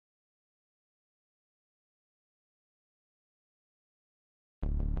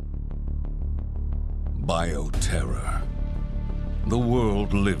Bioterror. The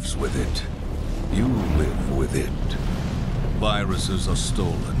world lives with it. You live with it. Viruses are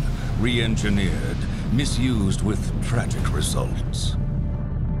stolen, re-engineered, misused with tragic results.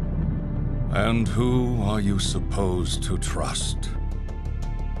 And who are you supposed to trust?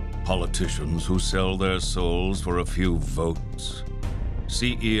 Politicians who sell their souls for a few votes?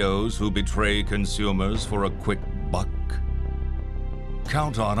 CEOs who betray consumers for a quick buck?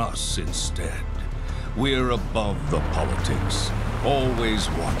 Count on us instead. We're above the politics, always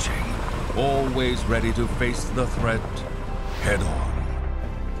watching, always ready to face the threat head on.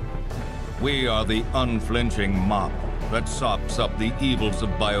 We are the unflinching mop that sops up the evils of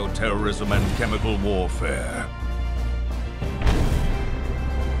bioterrorism and chemical warfare.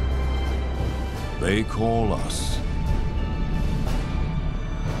 They call us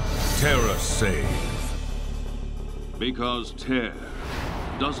TerraSave. Because Terra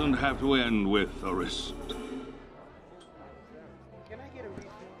doesn't have to end with a wrist.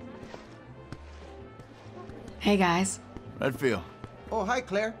 Hey guys. Redfield. Oh, hi,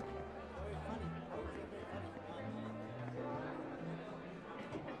 Claire.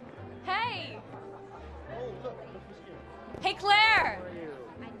 Hey! Hey, Claire!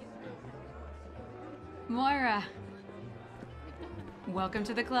 Moira. Welcome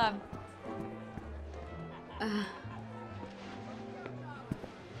to the club.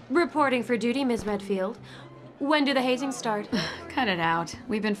 Reporting for duty, Ms. Redfield. When do the hazings start? Cut it out.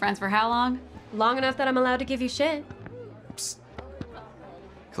 We've been friends for how long? Long enough that I'm allowed to give you shit. Psst.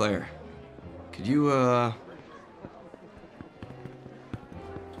 Claire, could you,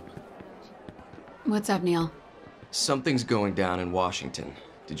 What's up, Neil? Something's going down in Washington.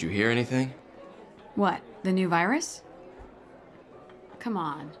 Did you hear anything? What, the new virus? Come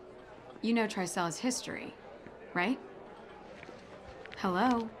on. You know Tricella's history, right?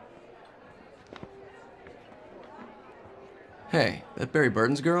 Hello? Hey, that Barry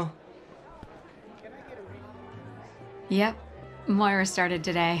Burton's girl? Yep. Moira started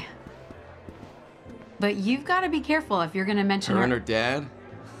today. But you've got to be careful if you're going to mention Her and her dad?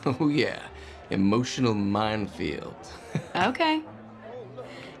 Oh yeah, emotional minefield. Okay.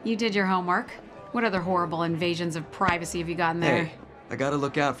 You did your homework. What other horrible invasions of privacy have you gotten there? Hey, I gotta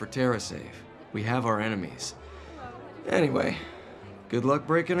look out for TerraSave. We have our enemies. Anyway, good luck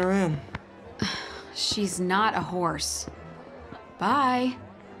breaking her in. She's not a horse. Bye.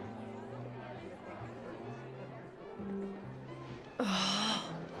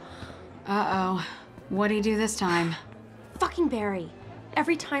 Uh-oh. What'd he do this time? Fucking Barry.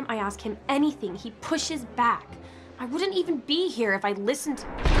 Every time I ask him anything, he pushes back. I wouldn't even be here if I listened.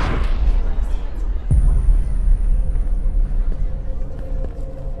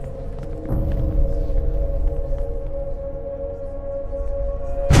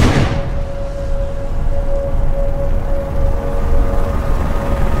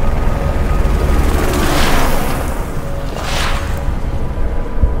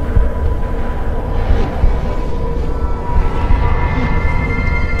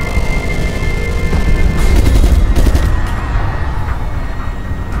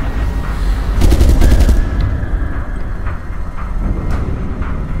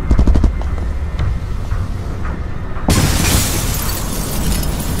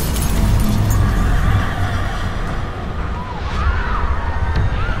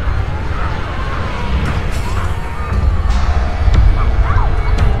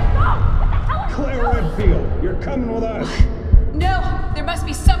 Claire Redfield, you're coming with us.